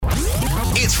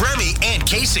Remy and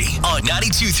Casey on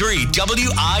 92.3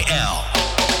 WIL.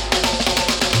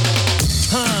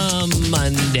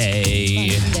 Monday.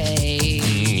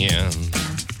 Yeah.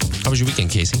 How was your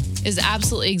weekend, Casey? It was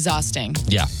absolutely exhausting.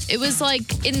 Yeah. It was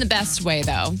like in the best way,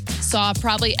 though. Saw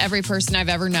probably every person I've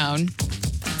ever known.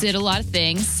 Did a lot of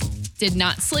things. Did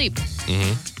not sleep.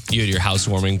 Mm-hmm. You had your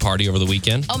housewarming party over the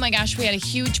weekend? Oh my gosh, we had a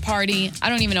huge party. I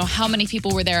don't even know how many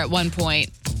people were there at one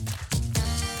point.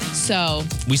 So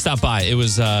we stopped by. It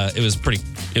was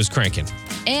cranking.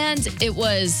 And it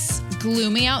was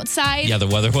gloomy outside. Yeah, the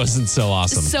weather wasn't so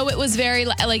awesome. So it was very,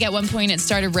 like at one point it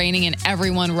started raining and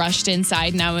everyone rushed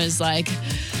inside and I was like,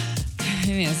 I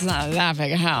mean, it's not that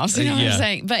big a house. You know what I'm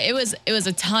saying? But it was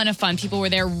a ton of fun. People were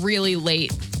there really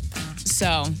late.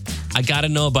 So I got to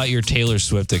know about your Taylor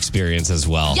Swift experience as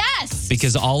well. Yes!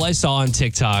 Because all I saw on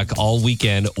TikTok all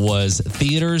weekend was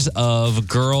theaters of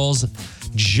girls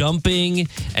jumping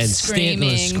and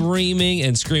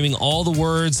screaming all the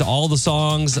words, all the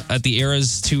songs at the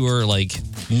Eras Tour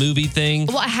movie thing.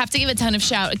 Well, I have to give a ton of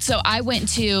shout. So I went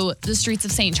to the Streets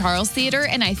of St. Charles Theater,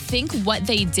 and I think what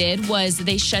they did was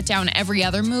they shut down every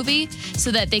other movie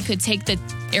so that they could take the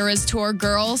Eras Tour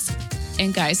girls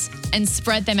and guys and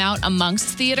spread them out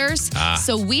amongst theaters.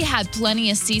 So we had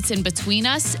plenty of seats in between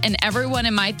us, and everyone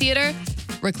in my theater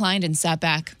reclined and sat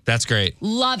back. That's great.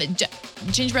 Love it.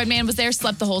 Gingerbread Man was there,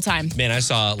 slept the whole time. Man, I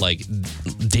saw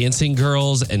dancing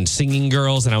girls and singing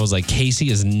girls, and I was like, Casey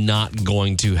is not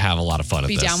going to have a lot of fun at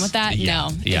this. Be down with that? Yeah.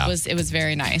 No. Yeah. It was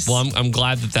very nice. Well, I'm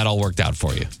glad that all worked out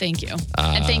for you. Thank you.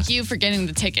 And thank you for getting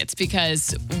the tickets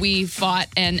because we fought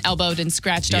and elbowed and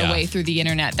scratched our way through the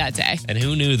internet that day. And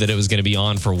who knew that it was going to be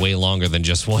on for way longer than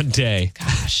just one day?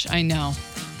 Gosh, I know.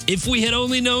 If we had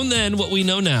only known then what we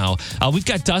know now. We've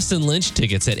got Dustin Lynch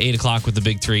tickets at 8 o'clock with the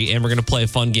Big Three, and we're going to play a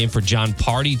fun game for John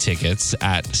Party tickets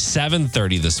at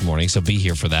 7:30 this morning, so be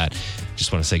here for that.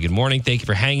 Just want to say good morning. Thank you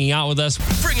for hanging out with us.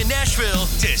 Bringing Nashville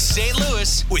to St.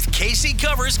 Louis with Casey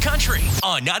Covers Country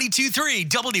on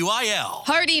 92.3 WIL.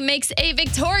 Hardy makes a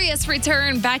victorious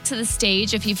return back to the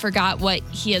stage. If you forgot what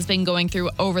he has been going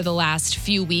through over the last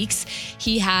few weeks,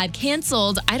 he had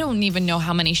canceled, I don't even know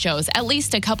how many shows, at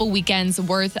least a couple weekends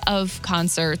worth of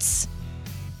concerts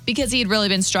because he had really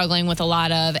been struggling with a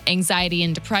lot of anxiety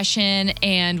and depression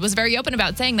and was very open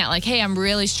about saying that, like, hey, I'm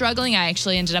really struggling. I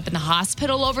actually ended up in the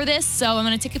hospital over this, so I'm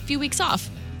going to take a few weeks off.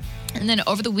 And then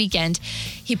over the weekend,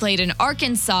 he played in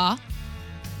Arkansas.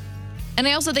 And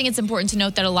I also think it's important to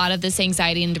note that a lot of this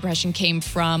anxiety and depression came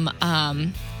from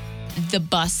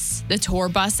the tour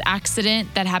bus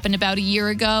accident that happened about a year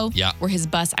ago. Yeah. Where his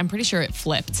bus, I'm pretty sure it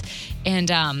flipped.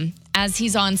 And as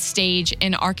he's on stage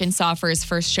in Arkansas for his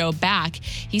first show back,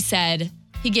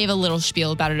 he gave a little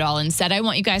spiel about it all and said, I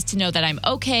want you guys to know that I'm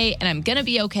okay and I'm going to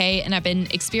be okay. And I've been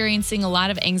experiencing a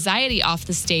lot of anxiety off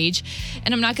the stage.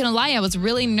 And I'm not going to lie, I was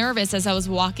really nervous as I was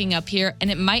walking up here, and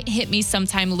it might hit me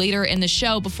sometime later in the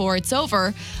show before it's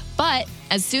over. But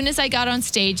as soon as I got on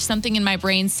stage, something in my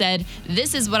brain said,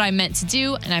 this is what I meant to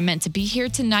do. And I meant to be here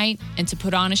tonight and to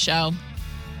put on a show.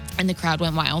 And the crowd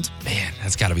went wild. Man,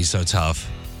 that's got to be so tough.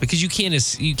 Because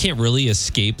you can't really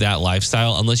escape that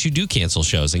lifestyle unless you do cancel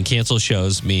shows. And cancel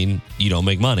shows mean you don't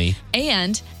make money.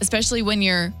 And especially when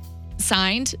you're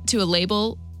signed to a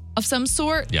label of some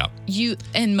sort. Yeah.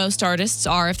 And most artists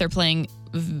are, if they're playing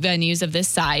venues of this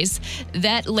size,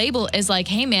 that label is like,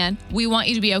 hey man, we want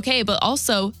you to be okay, but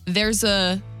also there's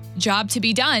a job to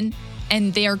be done.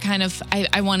 And they're kind of,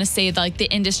 I want to say, like, the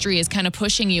industry is kind of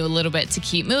pushing you a little bit to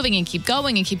keep moving and keep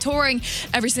going and keep touring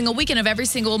every single weekend of every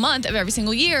single month of every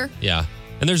single year. Yeah.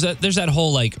 And there's that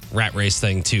whole rat race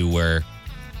thing too, where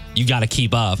you got to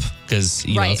keep up because,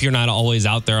 you know, if you're not always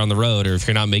out there on the road or if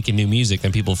you're not making new music,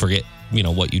 then people forget, you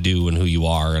know, what you do and who you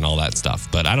are and all that stuff.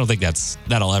 But I don't think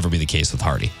that'll ever be the case with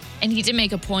Hardy. And he did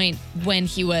make a point when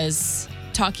he was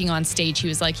talking on stage. He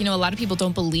was like, you know, a lot of people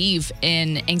don't believe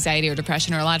in anxiety or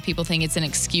depression, or a lot of people think it's an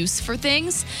excuse for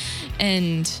things.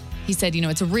 And he said, you know,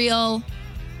 it's real.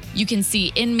 You can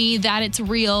see in me that it's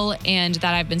real and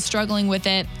that I've been struggling with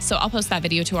it. So I'll post that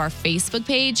video to our Facebook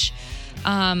page.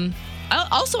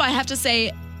 Also, I have to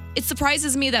say, it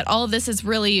surprises me that all of this has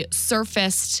really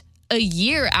surfaced a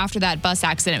year after that bus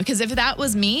accident. Because if that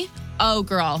was me, oh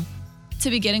girl, to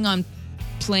be getting on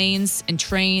planes and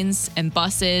trains and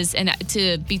buses and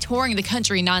to be touring the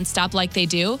country nonstop like they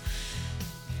do,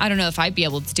 I don't know if I'd be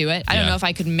able to do it. I don't know if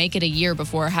I could make it a year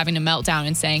before having a meltdown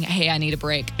and saying, hey, I need a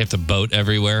break. You have to boat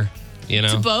everywhere, you know?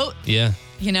 To boat? Yeah.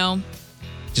 You know?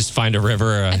 Just find a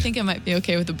river. I think I might be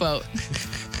okay with a boat.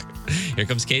 Here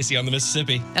comes Casey on the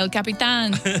Mississippi. El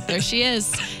Capitan. There she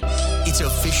is. It's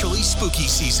officially spooky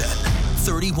season.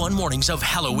 31 mornings of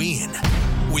Halloween.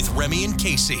 with Remy and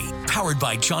Casey, powered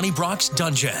by Johnny Brock's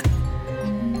Dungeon.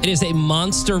 It is a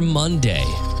Monster Monday,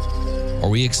 where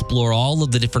we explore all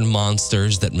of the different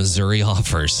monsters that Missouri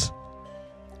offers.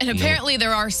 And apparently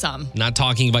there are some. Not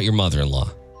talking about your mother-in-law.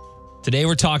 Today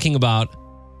we're talking about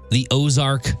the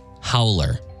Ozark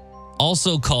Howler,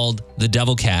 also called the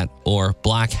Devil Cat or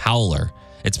Black Howler.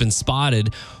 It's been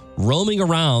spotted roaming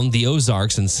around the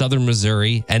Ozarks in southern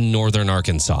Missouri and northern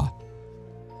Arkansas.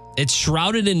 It's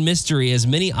shrouded in mystery as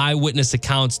many eyewitness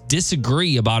accounts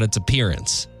disagree about its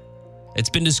appearance. It's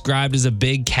been described as a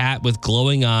big cat with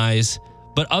glowing eyes,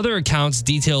 but other accounts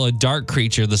detail a dark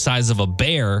creature the size of a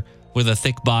bear with a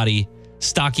thick body,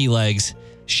 stocky legs,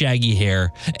 shaggy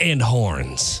hair, and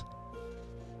horns.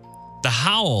 The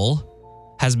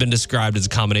howl has been described as a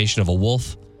combination of a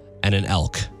wolf and an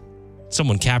elk.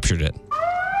 Someone captured it.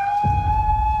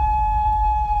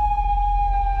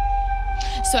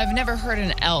 So I've never heard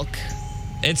an elk.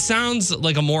 It sounds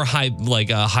like a more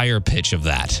higher pitch of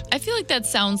that. I feel like that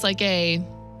sounds like a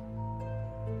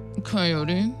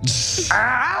coyote.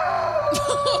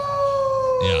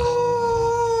 Yeah.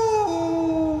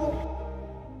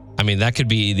 I mean, that could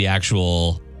be the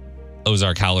actual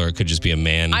Ozark Howler. It could just be a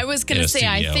man. I was going to say,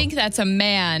 I think that's a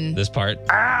man. This part.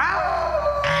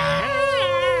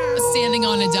 Standing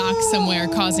on a dock somewhere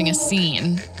causing a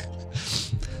scene.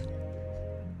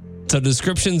 So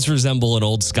descriptions resemble an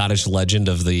old Scottish legend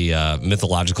of the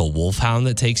mythological wolfhound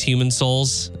that takes human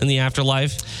souls in the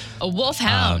afterlife. A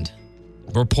wolfhound.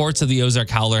 Reports of the Ozark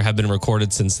Howler have been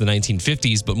recorded since the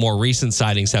 1950s, but more recent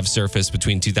sightings have surfaced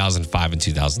between 2005 and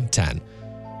 2010.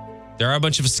 There are a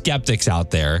bunch of skeptics out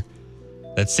there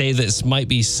that say this might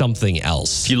be something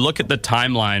else. If you look at the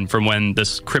timeline from when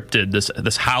this cryptid,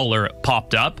 this howler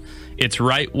popped up, it's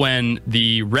right when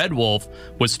the red wolf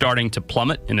was starting to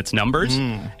plummet in its numbers.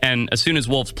 And as soon as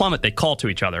wolves plummet, they call to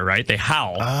each other, right? They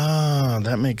howl. Ah,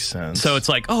 that makes sense. So it's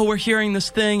like, oh, we're hearing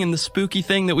this thing and the spooky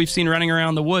thing that we've seen running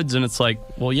around the woods. And it's like,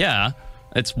 well, yeah,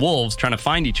 it's wolves trying to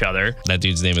find each other. That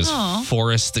dude's name is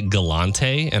Forrest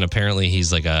Galante, and apparently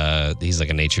he's like a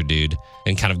nature dude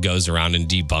and kind of goes around and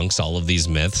debunks all of these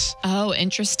myths. Oh,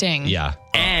 interesting. Yeah.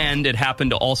 And it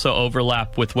happened to also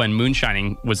overlap with when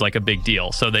moonshining was like a big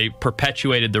deal. So they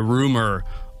perpetuated the rumor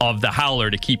of the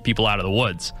howler to keep people out of the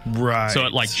woods. Right. So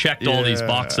it like checked all these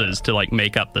boxes to like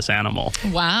make up this animal.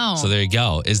 Wow. So there you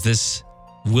go.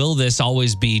 Will this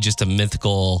always be just a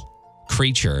mythical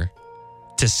creature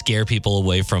to scare people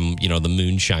away from, the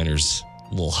moonshiners'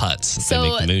 little huts that they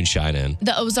make the moonshine in?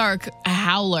 The Ozark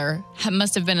Howler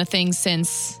must have been a thing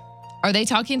since, are they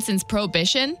talking since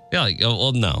Prohibition? Yeah,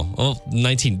 no. Well,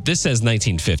 this says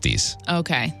 1950s.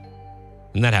 Okay.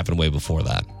 And that happened way before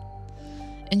that.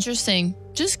 Interesting.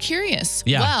 Just curious.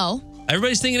 Yeah. Well,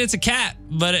 everybody's thinking it's a cat,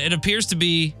 but it appears to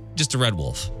be just a red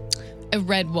wolf. a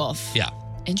red wolf. Yeah.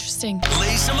 Interesting.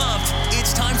 Lace them up.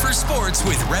 It's time for sports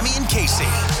with Remy and Casey.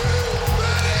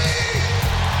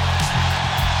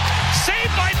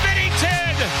 Saved by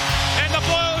Bennington, and the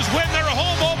Blues win their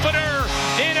home opener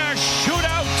in a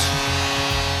shootout.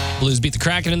 Blues beat the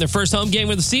Kraken in their first home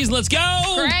game of the season. Let's go!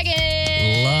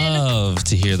 Kraken! Love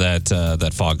to hear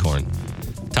that foghorn.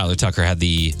 Tyler Tucker had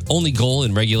the only goal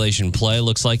in regulation play.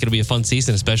 Looks like it'll be a fun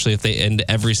season, especially if they end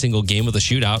every single game with a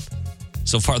shootout.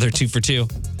 So far, they're 2 for 2.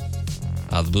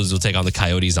 The Blues will take on the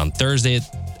Coyotes on Thursday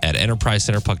at Enterprise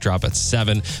Center. Puck drop at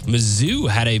 7. Mizzou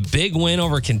had a big win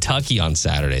over Kentucky on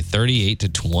Saturday,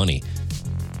 38-20.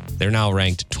 They're now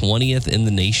ranked 20th in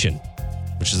the nation,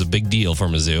 which is a big deal for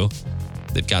Mizzou.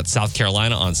 They've got South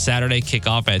Carolina on Saturday,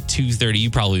 kickoff at 2:30. You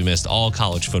probably missed all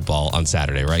college football on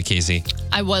Saturday, right, Casey?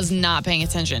 I was not paying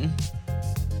attention.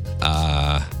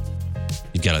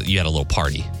 You had a little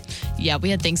party. Yeah, we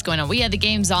had things going on. We had the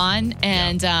games on,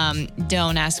 and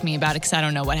don't ask me about it because I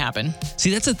don't know what happened. See,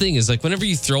 that's the thing is like whenever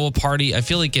you throw a party, I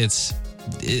feel like it's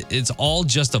all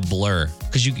just a blur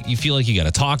because you feel like you got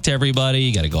to talk to everybody,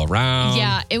 you got to go around.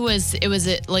 Yeah,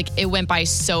 it went by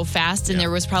so fast, and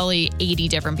there was probably 80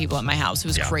 different people at my house. It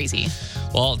was crazy.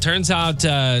 Well, it turns out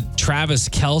Travis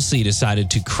Kelce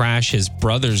decided to crash his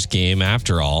brother's game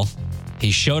after all. He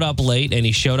showed up late and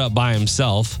he showed up by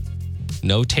himself.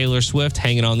 No Taylor Swift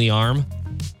hanging on the arm.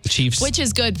 The Chiefs. Which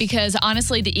is good because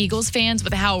honestly, the Eagles fans,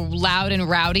 with how loud and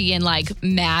rowdy and like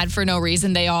mad for no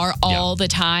reason they are all the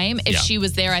time, if she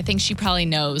was there, I think she probably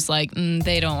knows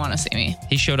they don't want to see me.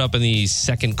 He showed up in the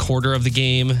second quarter of the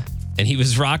game and he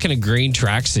was rocking a green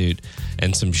tracksuit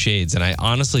and some shades. And I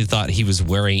honestly thought he was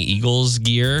wearing Eagles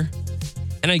gear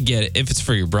And I get it if it's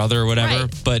for your brother or whatever,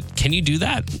 Right. but can you do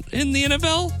that in the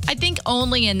NFL? I think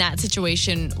only in that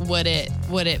situation would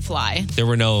it fly. There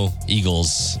were no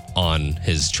Eagles on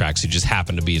his tracksuit, just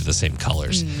happened to be the same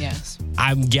colors. Yes.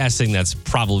 I'm guessing that's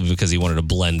probably because he wanted to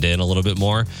blend in a little bit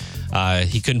more.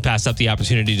 He couldn't pass up the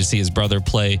opportunity to see his brother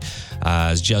play.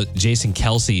 As Jason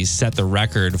Kelce set the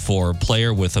record for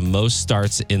player with the most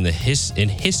starts in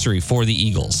history for the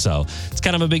Eagles. So it's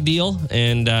kind of a big deal.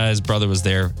 And his brother was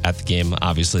there at the game.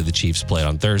 Obviously, the Chiefs played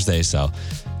on Thursday, so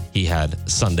he had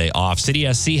Sunday off.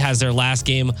 City SC has their last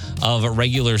game of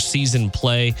regular season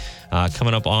play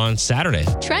coming up on Saturday.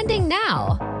 Trending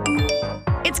now.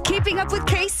 It's Keeping Up with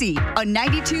Casey on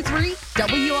 92.3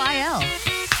 WIL.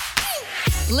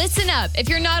 Listen up. If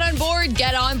you're not on board,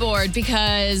 get on board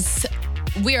because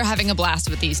we are having a blast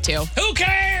with these two. Who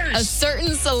cares? A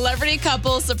certain celebrity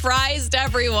couple surprised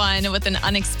everyone with an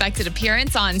unexpected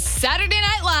appearance on Saturday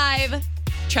Night Live.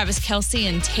 Travis Kelce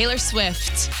and Taylor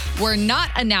Swift were not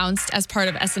announced as part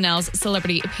of SNL's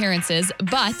celebrity appearances,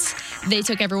 but they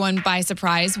took everyone by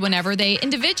surprise whenever they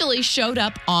individually showed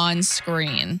up on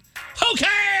screen. Who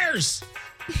cares?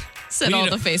 Said We all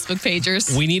need the Facebook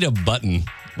pagers. We need a button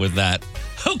with that.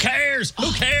 Who cares?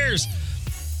 Who cares?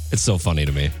 It's so funny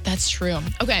to me. That's true.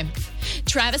 Okay.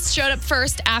 Travis showed up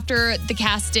first after the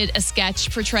cast did a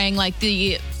sketch portraying like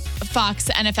the Fox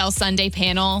NFL Sunday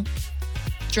panel,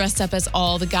 dressed up as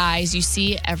all the guys you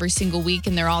see every single week.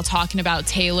 And they're all talking about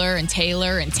Taylor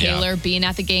being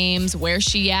at the games. Where's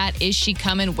she at? Is she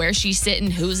coming? Where's she sitting?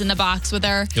 Who's in the box with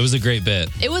her? It was a great bit.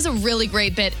 It was a really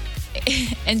great bit.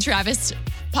 And Travis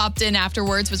popped in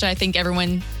afterwards, which I think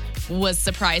everyone was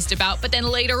surprised about. But then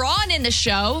later on in the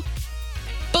show,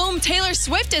 boom, Taylor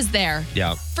Swift is there.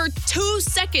 Yeah. For 2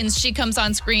 seconds, she comes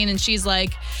on screen and she's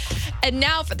like, and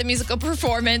now for the musical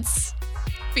performance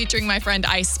featuring my friend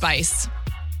Ice Spice.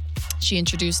 She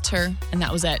introduced her, and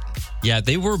that was it. Yeah,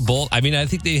 they were both. I mean, I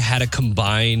think they had a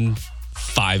combined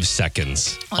 5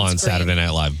 seconds on Saturday Night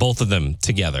Live, both of them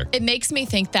together. It makes me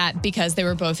think that because they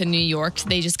were both in New York,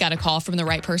 they just got a call from the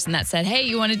right person that said, hey,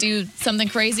 you want to do something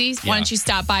crazy? Why don't you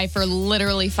stop by for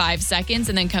literally 5 seconds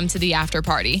and then come to the after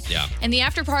party? Yeah. And the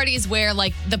after party is where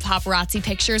like the paparazzi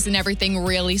pictures and everything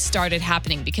really started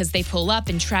happening because they pull up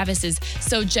and Travis is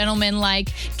so gentleman-like,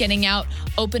 getting out,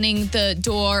 opening the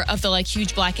door of the like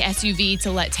huge black SUV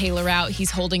to let Taylor out.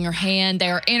 He's holding her hand.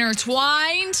 They're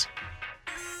intertwined.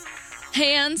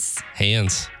 Hands.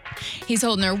 He's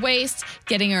holding her waist,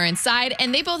 getting her inside,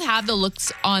 and they both have the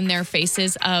looks on their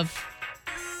faces of,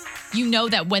 you know,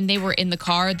 that when they were in the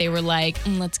car, they were like,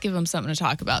 let's give them something to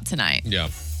talk about tonight. Yeah.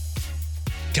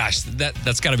 Gosh,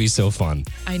 that's got to be so fun.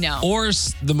 I know. Or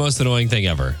the most annoying thing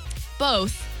ever.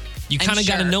 Both. You kind of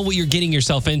got to know what you're getting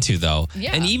yourself into, though.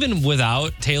 Yeah. And even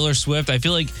without Taylor Swift, I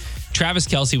feel like Travis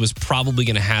Kelce was probably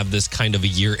going to have this kind of a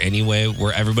year anyway,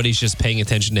 where everybody's just paying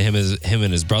attention to him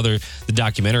and his brother. The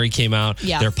documentary came out.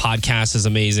 Yeah. Their podcast is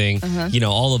amazing. You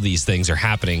know, all of these things are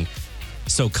happening.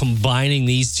 So combining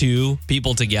these two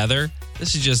people together,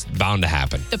 this is just bound to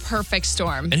happen. The perfect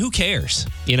storm. And who cares,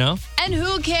 you know? And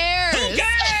who cares? Who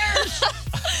cares?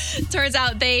 Turns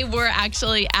out they were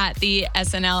actually at the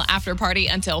SNL after party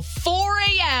until 4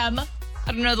 a.m.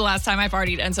 I don't know the last time I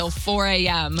partied until 4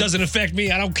 a.m. Doesn't affect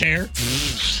me. I don't care.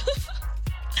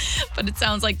 But it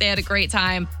sounds like they had a great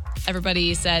time.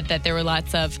 Everybody said that there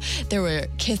were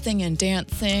kissing and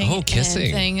dancing. Oh, kissing.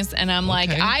 And things. And I'm like,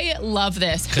 I love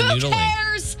this. Canoodling. Who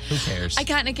cares? Who cares? I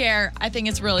kind of care. I think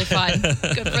it's really fun.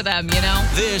 Good for them, you know?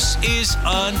 This is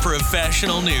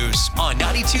Unprofessional News on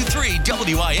 92.3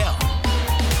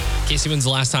 WIL. Casey, when's the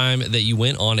last time that you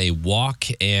went on a walk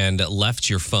and left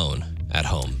your phone at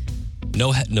home?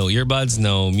 No earbuds,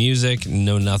 no music,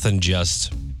 no nothing,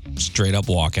 just straight up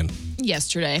walking.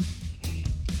 Yesterday.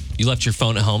 You left your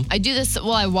phone at home? I do this,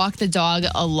 I walk the dog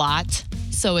a lot,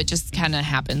 so it just kind of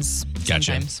happens Gotcha.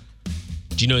 sometimes.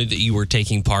 Do you know that you were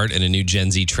taking part in a new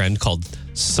Gen Z trend called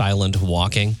silent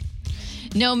walking?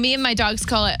 No, me and my dogs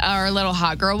call it our little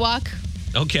hot girl walk.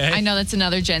 Okay. I know that's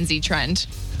another Gen Z trend.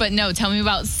 But no, tell me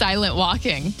about silent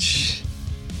walking.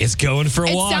 It's going for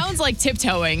a walk. It sounds like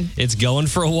tiptoeing. It's going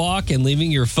for a walk and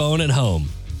leaving your phone at home.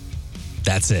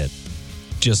 That's it.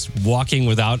 Just walking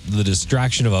without the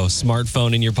distraction of a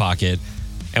smartphone in your pocket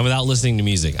and without listening to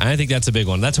music. I think that's a big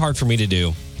one. That's hard for me to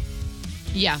do.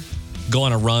 Yeah. Go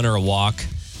on a run or a walk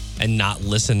and not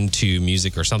listen to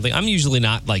music or something. I'm usually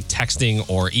not like texting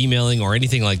or emailing or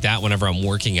anything like that whenever I'm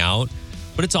working out.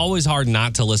 But it's always hard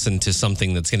not to listen to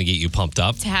something that's going to get you pumped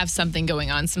up. To have something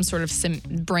going on, some sort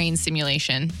of brain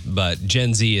simulation. But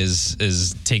Gen Z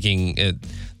is taking it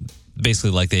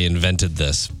basically like they invented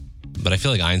this. But I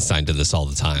feel like Einstein did this all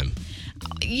the time.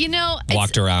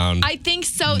 Walked around. I think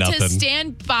so. Nothing. To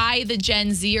stand by the Gen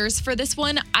Zers for this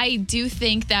one, I do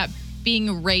think that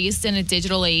being raised in a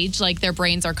digital age, like their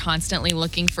brains are constantly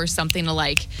looking for something to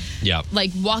like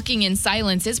walking in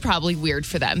silence is probably weird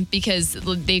for them because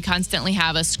they constantly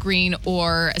have a screen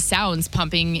or sounds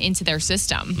pumping into their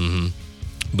system.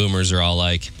 Mm-hmm. Boomers are all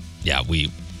like, yeah, we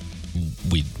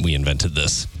invented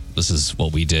this. This is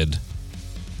what we did.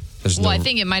 I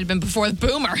think it might have been before the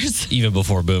boomers. Even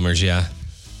before boomers, yeah.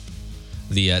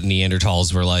 The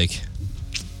Neanderthals were like,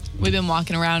 we've been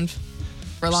walking around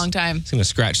for a long time. It's going to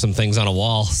scratch some things on a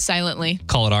wall. Silently.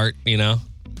 Call it art,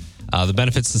 The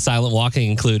benefits to silent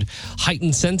walking include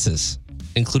heightened senses,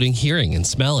 including hearing and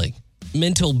smelling,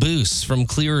 mental boosts from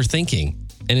clearer thinking,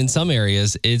 and in some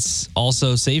areas, it's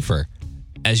also safer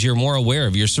as you're more aware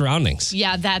of your surroundings.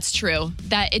 Yeah, that's true.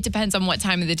 That it depends on what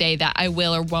time of the day that I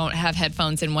will or won't have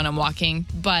headphones in when I'm walking.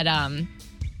 But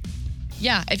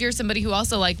yeah, if you're somebody who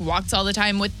also walks all the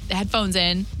time with headphones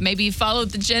in, maybe you followed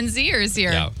the Gen Zers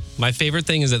here. Yeah. My favorite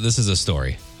thing is that this is a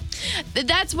story.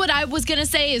 That's what I was going to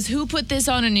say is who put this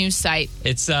on a news site?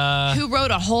 It's who wrote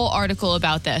a whole article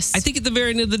about this? I think at the very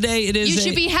end of the day, it is. You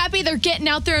should be happy they're getting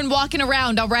out there and walking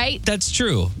around, all right? That's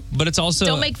true. But it's also.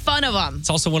 Don't make fun of them. It's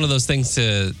also one of those things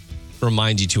to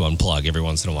remind you to unplug every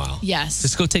once in a while. Yes.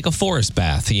 Just go take a forest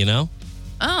bath,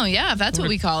 Oh, yeah, that's what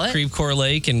we call it. Creve Coeur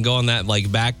Lake and go on that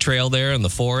back trail there in the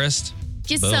forest.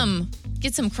 Get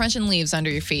some crunching leaves under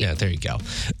your feet. Yeah, there you go.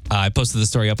 I posted the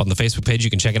story up on the Facebook page. You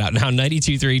can check it out now,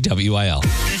 92.3 WIL.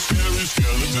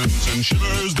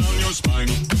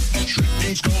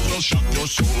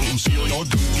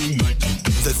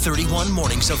 The 31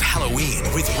 Mornings of Halloween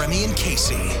with Remy and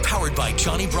Casey, powered by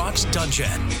Johnny Brock's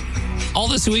Dungeon. All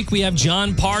this week, we have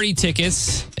John Party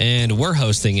tickets, and we're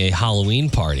hosting a Halloween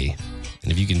party.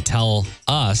 And if you can tell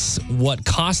us what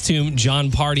costume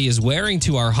John Party is wearing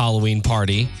to our Halloween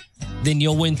party, then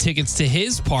you'll win tickets to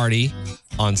his party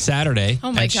on Saturday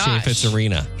at Chaffetz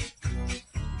Arena.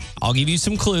 I'll give you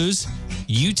some clues.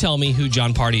 You tell me who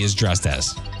John Party is dressed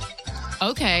as.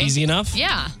 Okay. Easy enough?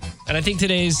 Yeah. And I think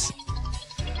today's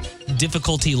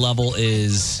difficulty level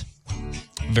is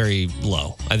very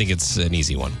low. I think it's an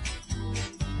easy one.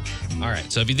 All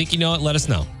right. So if you think you know it, let us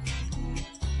know.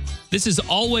 This is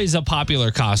always a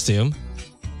popular costume,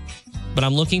 but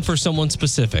I'm looking for someone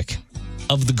specific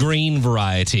of the green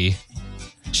variety.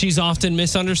 She's often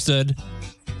misunderstood,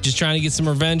 just trying to get some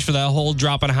revenge for that whole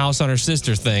dropping a house on her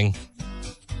sister thing.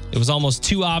 It was almost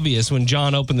too obvious when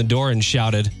John opened the door and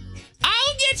shouted,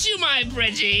 "I'll get you, my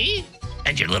pretty,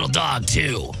 and your little dog,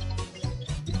 too."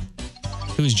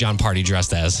 Who's John Party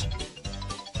dressed as?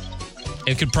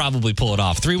 It could probably pull it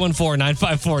off.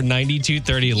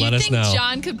 314-954-9230. Let us know. You think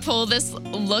John could pull this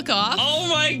look off? Oh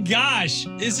my gosh.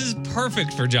 This is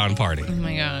perfect for John Party. Oh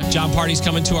my gosh. John Party's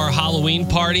coming to our Halloween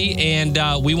party, and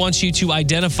we want you to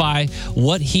identify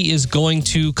what he is going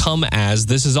to come as.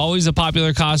 This is always a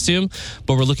popular costume,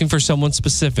 but we're looking for someone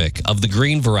specific of the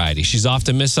green variety. She's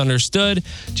often misunderstood,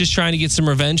 just trying to get some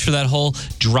revenge for that whole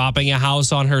dropping a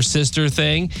house on her sister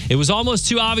thing. It was almost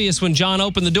too obvious when John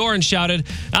opened the door and shouted,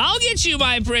 "I'll get you,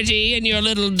 my pretty, and your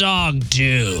little dog,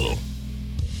 too."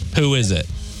 Who is it?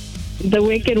 The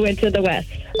Wicked Witch of the West.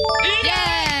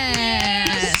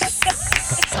 Yes!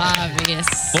 It's obvious.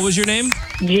 What was your name?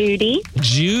 Judy.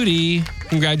 Judy.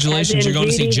 Congratulations. You're going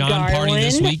to see John Party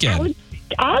this weekend.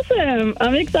 Awesome.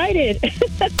 I'm excited.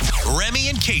 Remy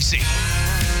and Casey.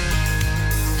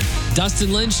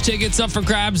 Dustin Lynch tickets up for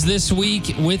grabs this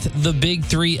week with the Big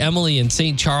Three. Emily and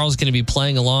St. Charles going to be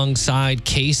playing alongside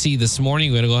Casey this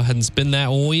morning. We're going to go ahead and spin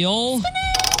that wheel.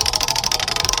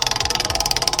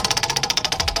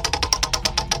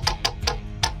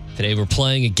 Today we're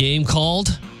playing a game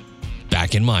called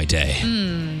Back in My Day.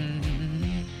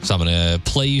 So I'm going to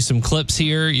play you some clips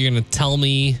here. You're going to tell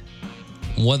me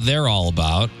what they're all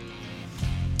about.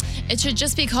 It should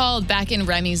just be called Back in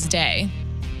Remy's Day.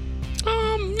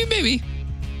 Maybe.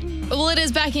 Well, it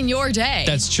is back in your day.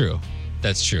 That's true.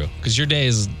 That's true. Because your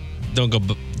days don't go.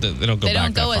 They don't go. They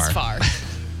back don't go that as far.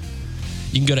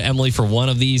 You can go to Emily for one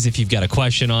of these if you've got a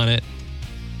question on it,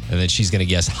 and then she's going to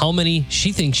guess how many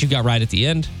she thinks you got right at the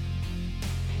end.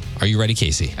 Are you ready,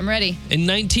 Casey? I'm ready. In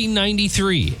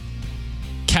 1993,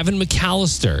 Kevin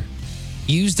McAllister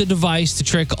used a device to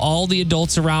trick all the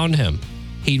adults around him.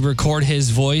 He'd record his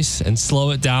voice and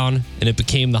slow it down, and it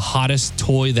became the hottest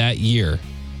toy that year.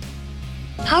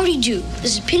 Howdy do.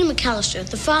 This is Peter McAllister,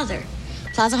 the father.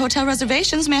 Plaza Hotel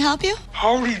Reservations, may I help you?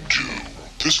 Howdy do.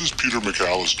 This is Peter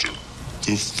McAllister,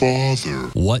 the father.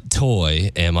 What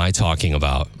toy am I talking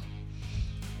about?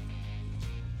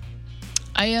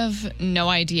 I have no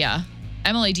idea.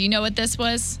 Emily, do you know what this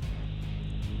was?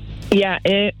 Yeah,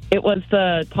 it was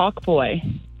the Talk Boy.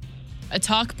 A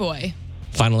Talk Boy.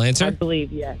 Final answer? I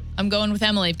believe, yes. I'm going with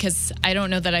Emily because I don't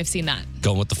know that I've seen that.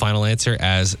 Going with the final answer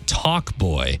as Talk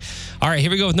Boy. All right, here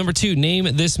we go with number 2. Name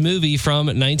this movie from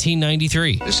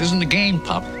 1993. This isn't a game,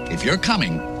 pup. If you're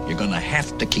coming, you're going to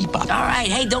have to keep up. All right,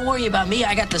 hey, don't worry about me.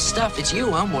 I got the stuff. It's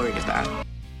you I'm worried about.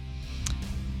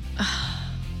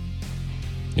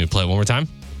 You play it one more time?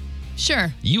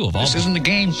 Sure. You of all. This isn't a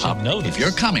game, pup. know this. If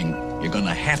you're coming, you're going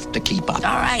to have to keep up.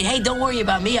 All right, hey, don't worry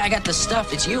about me. I got the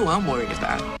stuff. It's you I'm worried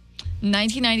about.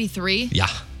 1993. Yeah.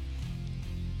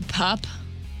 Pup.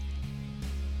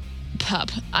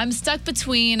 I'm stuck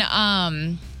between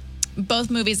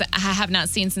both movies I have not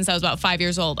seen since I was about 5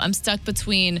 years old. I'm stuck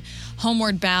between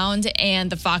Homeward Bound and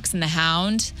The Fox and the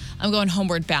Hound. I'm going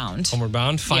Homeward Bound. Homeward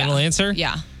Bound, final answer?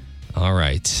 Yeah. All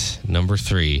right, number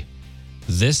 3.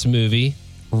 This movie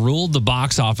ruled the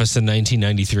box office in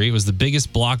 1993. It was the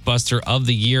biggest blockbuster of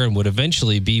the year and would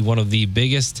eventually be one of the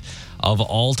biggest of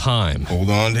all time. Hold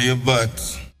on to your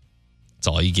butts. That's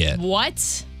all you get.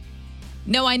 What?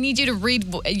 No, I need you to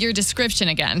read your description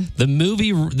again.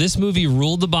 This movie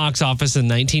ruled the box office in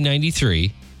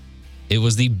 1993. It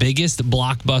was the biggest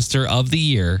blockbuster of the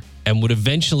year and would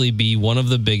eventually be one of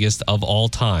the biggest of all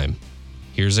time.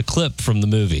 Here's a clip from the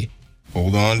movie.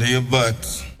 Hold on to your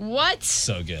butts. What?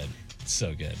 So good.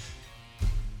 So good.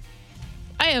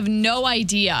 I have no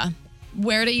idea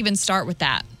where to even start with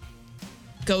that.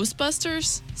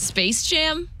 Ghostbusters? Space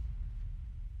Jam?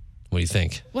 What do you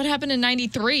think? What happened in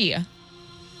 93?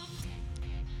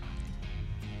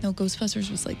 No,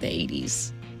 Ghostbusters was like the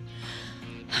 80s.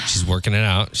 She's working it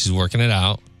out.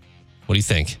 What do you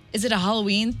think? Is it a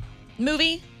Halloween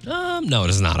movie? No, it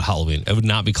is not a Halloween. It would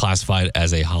not be classified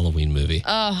as a Halloween movie.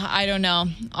 Oh, I don't know.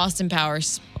 Austin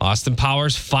Powers. Austin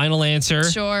Powers, final answer.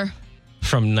 Sure.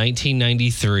 From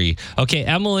 1993. Okay,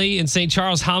 Emily in St.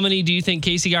 Charles, how many do you think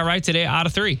Casey got right today out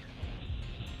of 3?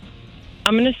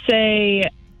 I'm going to say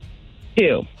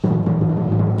 2.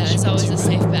 That is always a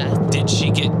safe bet. Did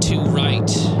she get 2 right?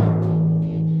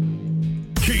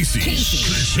 Casey.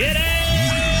 Shit it!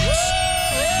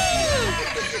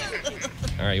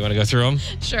 All right, you want to go through them?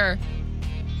 Sure.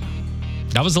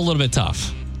 That was a little bit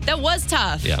tough. That was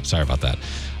tough. Yeah, sorry about that.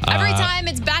 Every time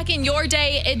it's back in your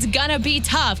day, it's gonna be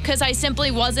tough because I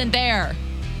simply wasn't there.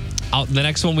 The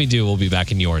next one we do will be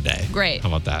back in your day. Great. How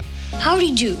about that?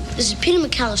 Howdy do. This is Peter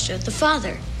McAllister, the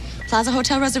father. Plaza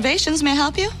Hotel Reservations may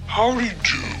help you. Howdy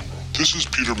do. This is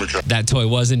Peter McAllister. That toy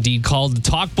was indeed called the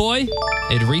Talk Boy.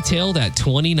 It retailed at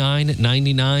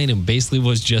 $29.99 and basically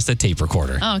was just a tape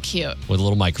recorder. Oh, cute. With a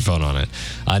little microphone on it.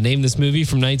 Name this movie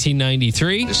from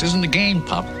 1993. This isn't a game,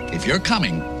 pup. If you're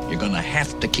coming, you're going to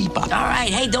have to keep up. All right,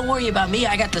 hey, don't worry about me.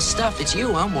 I got the stuff. It's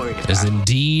you I'm worried about. Is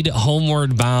indeed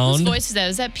Homeward Bound. Whose voice is that?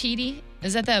 Is that Petey?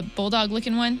 Is that the bulldog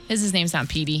looking one? His name's not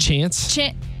Petey. Chance.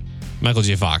 Michael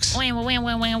J. Fox.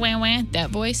 That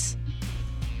voice?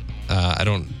 I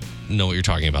don't know what you're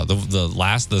talking about.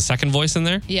 The second voice in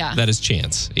there? Yeah. That is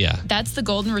Chance. Yeah. That's the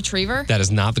golden retriever? That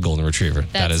is not the golden retriever.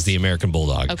 That is the American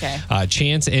bulldog. Okay.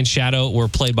 Chance and Shadow were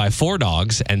played by 4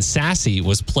 dogs, and Sassy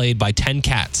was played by 10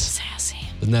 cats. Sassy.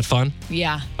 Isn't that fun?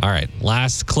 Yeah. All right.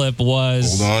 Last clip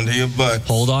was... Hold on to your butts.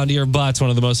 Hold on to your butts. One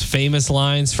of the most famous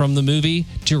lines from the movie,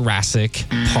 Jurassic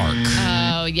Park.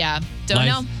 Oh, yeah. Don't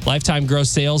know. Lifetime gross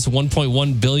sales,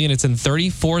 $1.1 billion. It's in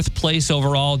 34th place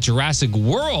overall. Jurassic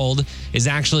World is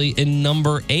actually in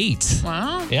number 8.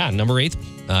 Wow. Yeah, number 8.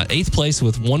 8th place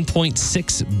with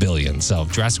 $1.6 billion. So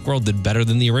Jurassic World did better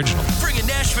than the original. Bringing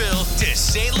Nashville to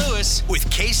St. Louis with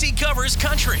Casey Covers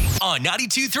Country on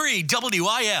 92.3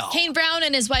 WIL. Kane Brown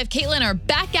and his wife Caitlin are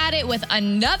back at it with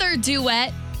another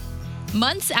duet.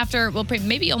 Months after, well,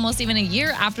 maybe almost even a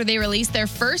year after they released their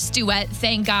first duet,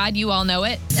 Thank God, you all know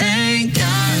it. Thank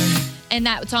God. And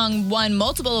that song won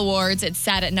multiple awards. It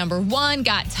sat at number 1,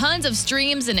 got tons of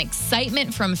streams and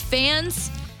excitement from fans.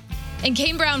 And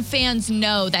Kane Brown fans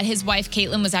know that his wife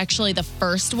Caitlin was actually the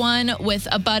first one with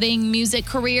a budding music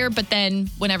career. But then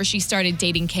whenever she started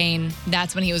dating Kane,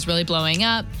 that's when he was really blowing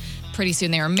up. Pretty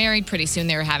soon they were married. Pretty soon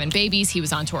they were having babies. He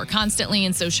was on tour constantly.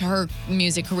 And so her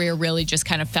music career really just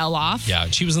kind of fell off. Yeah,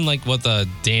 she was in the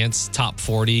dance top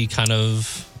 40 kind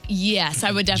of... Yes,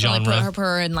 I would definitely genre. put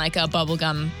her in like a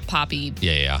bubblegum poppy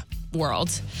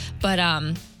world. But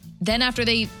then after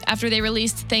they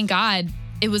released Thank God,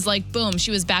 it was like, boom, she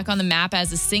was back on the map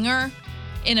as a singer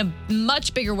in a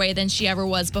much bigger way than she ever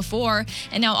was before.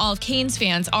 And now all of Kane's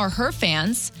fans are her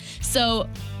fans. So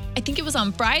I think it was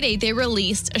on Friday, they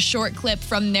released a short clip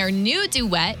from their new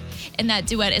duet. And that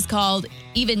duet is called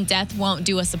Even Death Won't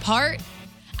Do Us Apart.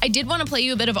 I did want to play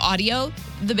you a bit of audio,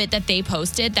 the bit that they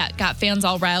posted that got fans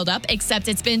all riled up, except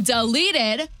it's been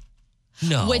deleted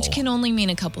No. Which can only mean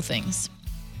a couple things.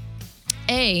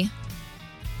 A,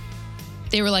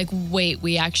 they were like, wait,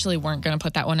 we actually weren't going to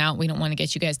put that one out. We don't want to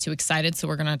get you guys too excited, so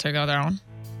we're going to take it down.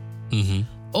 Mm-hmm.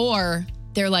 Or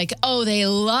they're like, oh, they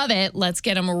love it. Let's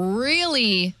get them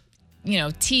really,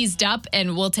 teased up,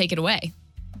 and we'll take it away.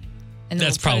 And then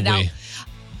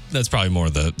That's probably more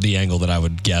the angle that I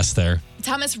would guess there.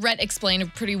 Thomas Rhett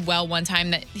explained pretty well one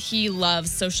time that he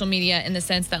loves social media in the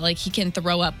sense that like he can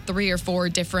throw up 3 or 4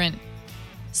 different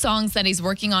songs that he's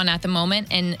working on at the moment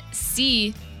and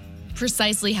see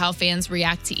precisely how fans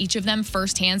react to each of them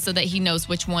firsthand so that he knows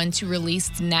which one to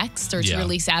release next or to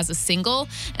release as a single.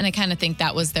 And I kind of think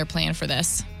that was their plan for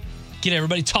this. Get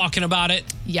everybody talking about it.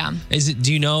 Yeah.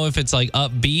 Do you know if it's like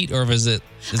upbeat or is it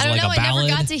I don't like know. a ballad? I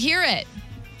never got to hear it.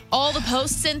 All the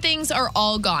posts and things are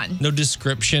all gone. No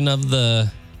description of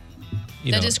the,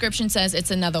 The description says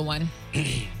it's another one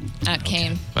at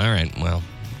Kane. All right. Well,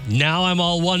 now I'm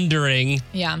all wondering.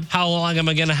 Yeah. How long am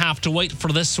I going to have to wait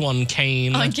for this one,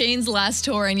 Kane? On Kane's last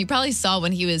tour, and you probably saw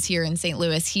when he was here in St.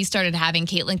 Louis, he started having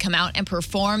Caitlin come out and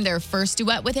perform their first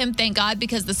duet with him. Thank God,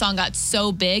 because the song got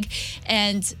so big.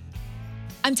 And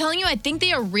I'm telling you, I think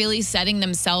they are really setting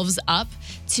themselves up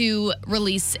to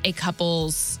release a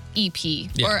couple's EP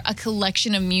or a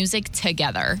collection of music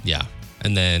together. Yeah.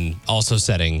 And then also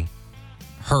setting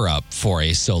her up for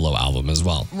a solo album as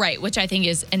well. Right, which I think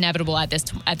is inevitable at this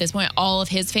point. All of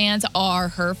his fans are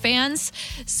her fans.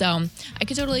 So I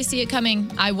could totally see it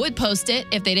coming. I would post it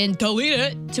if they didn't delete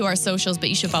it to our socials, but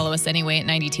you should follow us anyway at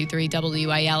 92.3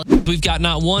 WIL. We've got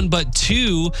not one, but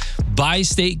 2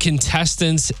 bi-state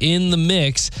contestants in the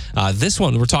mix. This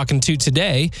one we're talking to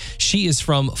today, she is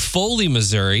from Foley,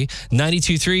 Missouri.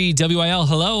 92.3 WIL,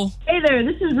 hello. Hey there,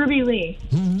 this is Ruby Leigh.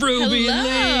 Ruby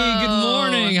Leigh, good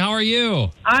morning. How are you?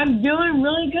 I'm doing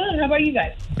really good. How about you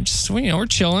guys? We're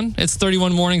chilling. It's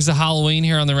 31 mornings of Halloween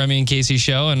here on the Remy and Casey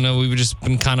show, and we've just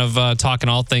been kind of talking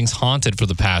all things haunted for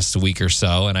the past week or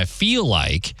so. And I feel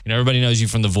like, everybody knows you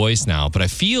from The Voice now, but I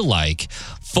feel like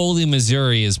Foley,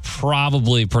 Missouri is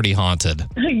probably pretty haunted.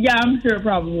 Yeah, I'm sure it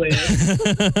probably is.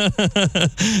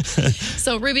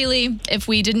 So, Ruby Leigh, if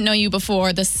we didn't know you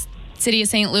before, this city of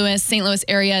St. Louis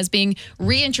area is being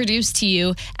reintroduced to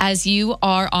you as you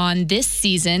are on this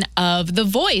season of The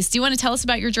Voice. Do you want to tell us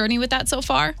about your journey with that so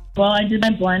far? Well, I did my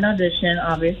blind audition,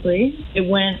 obviously. It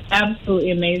went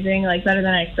absolutely amazing, better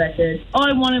than I expected. All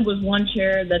I wanted was one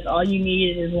chair. That's all you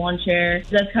need is one chair.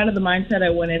 That's kind of the mindset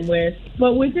I went in with.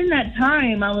 But within that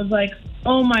time, I was like,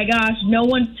 oh my gosh, no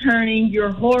one's turning. You're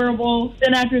horrible.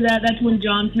 Then after that, that's when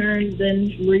John turned,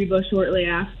 then Reba shortly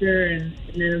after, and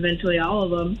then eventually all of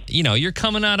them. You're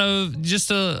coming out of just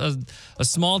a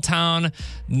small town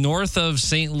north of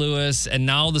St. Louis, and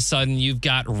now all of a sudden you've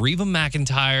got Reba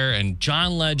McEntire and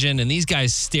John Legend and these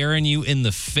guys staring you in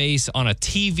the face on a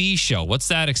TV show. What's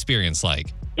that experience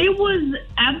like? It was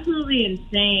absolutely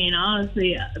insane,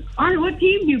 honestly. All right, what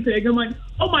team do you pick? I'm like,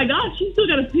 oh my gosh, you still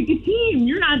got to pick a team.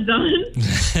 You're not done.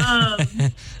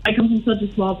 I come from such a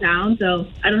small town, so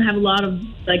I don't have a lot of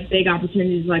big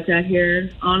opportunities like that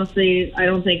here. Honestly, I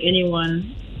don't think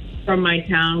anyone from my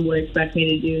town would expect me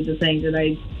to do the things that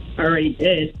I already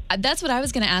did. That's what I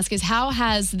was going to ask is how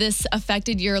has this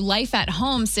affected your life at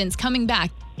home since coming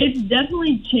back? It's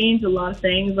definitely changed a lot of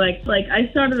things. Like I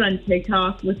started on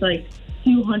TikTok with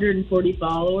 240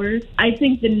 followers. I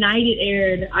think the night it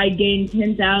aired, I gained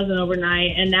 10,000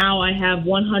 overnight, and now I have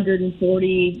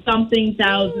 140-something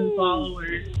thousand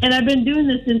followers. And I've been doing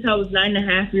this since I was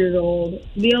 9.5 years old.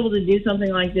 To be able to do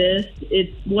something like this,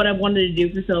 it's what I wanted to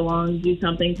do for so long, do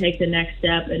something, take the next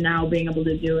step, and now being able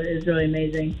to do it is really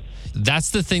amazing. That's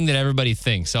the thing that everybody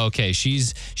thinks. Okay,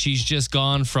 she's just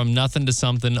gone from nothing to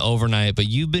something overnight, but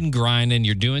you've been grinding.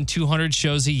 You're doing 200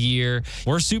 shows a year.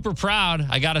 We're super proud,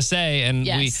 I gotta say, and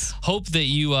we hope that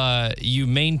you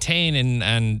maintain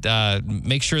and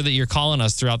make sure that you're calling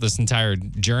us throughout this entire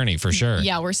journey for sure.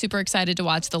 Yeah, we're super excited to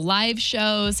watch the live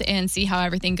shows and see how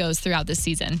everything goes throughout this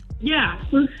season. Yeah,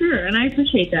 for sure, and I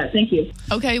appreciate that. Thank you.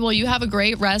 Okay, well, you have a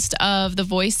great rest of the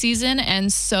Voice season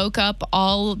and soak up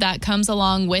all that comes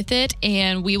along with it.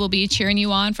 And we will be cheering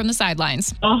you on from the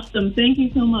sidelines. Awesome. Thank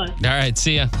you so much. All right.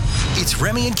 See ya. It's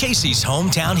Remy and Casey's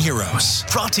Hometown Heroes.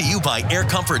 Brought to you by Air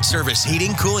Comfort Service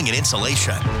Heating, Cooling, and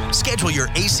Insulation. Schedule your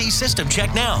AC system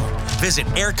check now. Visit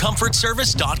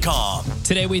aircomfortservice.com.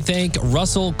 Today we thank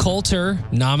Russell Coulter,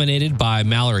 nominated by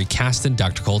Mallory Caston.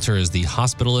 Dr. Coulter is the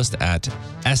hospitalist at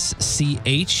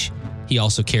SCH. He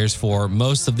also cares for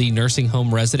most of the nursing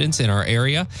home residents in our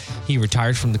area. He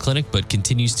retired from the clinic, but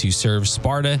continues to serve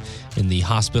Sparta in the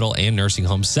hospital and nursing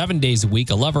home 7 days a week.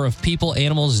 A lover of people,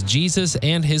 animals, Jesus,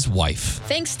 and his wife.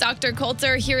 Thanks, Dr.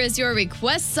 Coulter. Here is your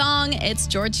request song. It's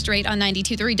George Strait on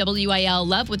 92.3 WIL.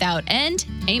 Love Without End.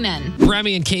 Amen.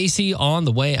 Remy and Casey on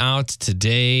the way out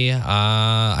today.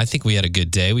 I think we had a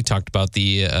good day. We talked about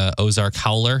the Ozark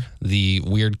howler, the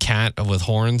weird cat with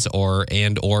horns, or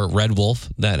red wolf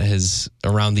that is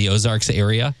around the Ozarks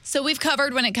area. So we've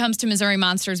covered, when it comes to Missouri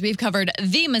monsters, we've covered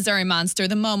the Missouri Monster,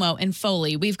 the Momo in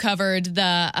Foley. We've covered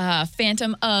the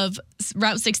Phantom of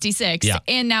Route 66. Yeah.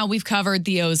 And now we've covered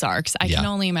the Ozarks. I can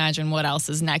only imagine what else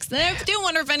is next. And I do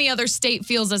wonder if any other state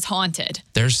feels as haunted.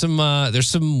 There's some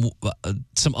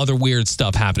other weird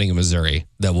stuff happening in Missouri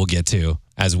that we'll get to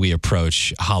as we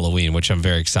approach Halloween, which I'm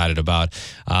very excited about.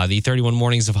 The 31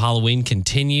 Mornings of Halloween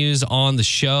continues on the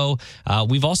show.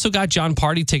 We've also got John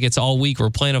Party tickets all week. We're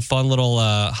playing a fun little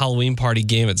Halloween party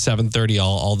game at 7:30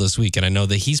 all this week. And I know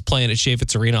that he's playing at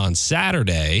Chaffetz Arena on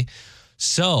Saturday.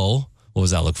 So what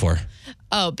was that look for?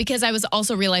 Oh, because I was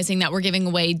also realizing that we're giving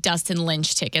away Dustin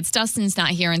Lynch tickets. Dustin's not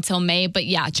here until May, but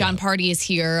John Party is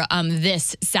here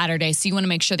this Saturday. So you want to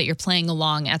make sure that you're playing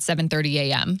along at 7:30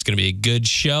 a.m. It's going to be a good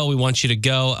show. We want you to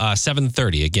go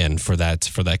 7:30 again for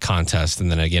that contest, and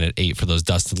then again at 8 for those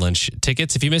Dustin Lynch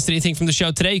tickets. If you missed anything from the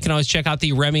show today, you can always check out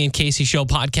the Remy and Casey Show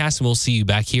podcast, and we'll see you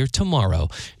back here tomorrow.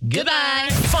 Goodbye.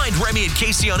 Find Remy and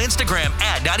Casey on Instagram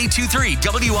at 92.3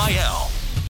 WIL.